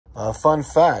Fun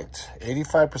fact,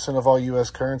 85% of all U.S.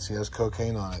 currency has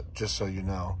cocaine on it, just so you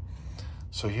know.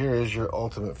 So here is your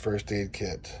ultimate first aid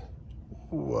kit.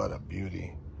 What a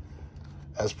beauty.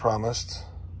 As promised,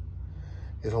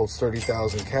 it holds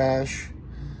 30,000 cash.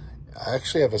 I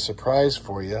actually have a surprise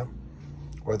for you.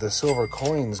 Where the silver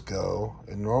coins go,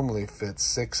 it normally fits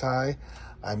 6 high.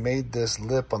 I made this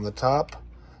lip on the top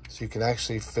so you can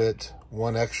actually fit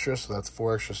 1 extra, so that's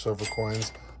 4 extra silver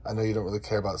coins. I know you don't really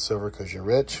care about silver because you're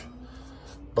rich,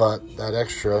 but that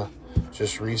extra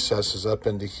just recesses up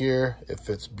into here. It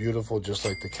fits beautiful, just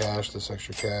like the cash. This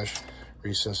extra cash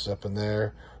recesses up in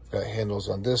there. We've got handles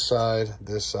on this side,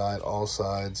 all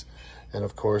sides, and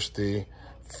of course the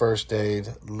first aid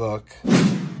look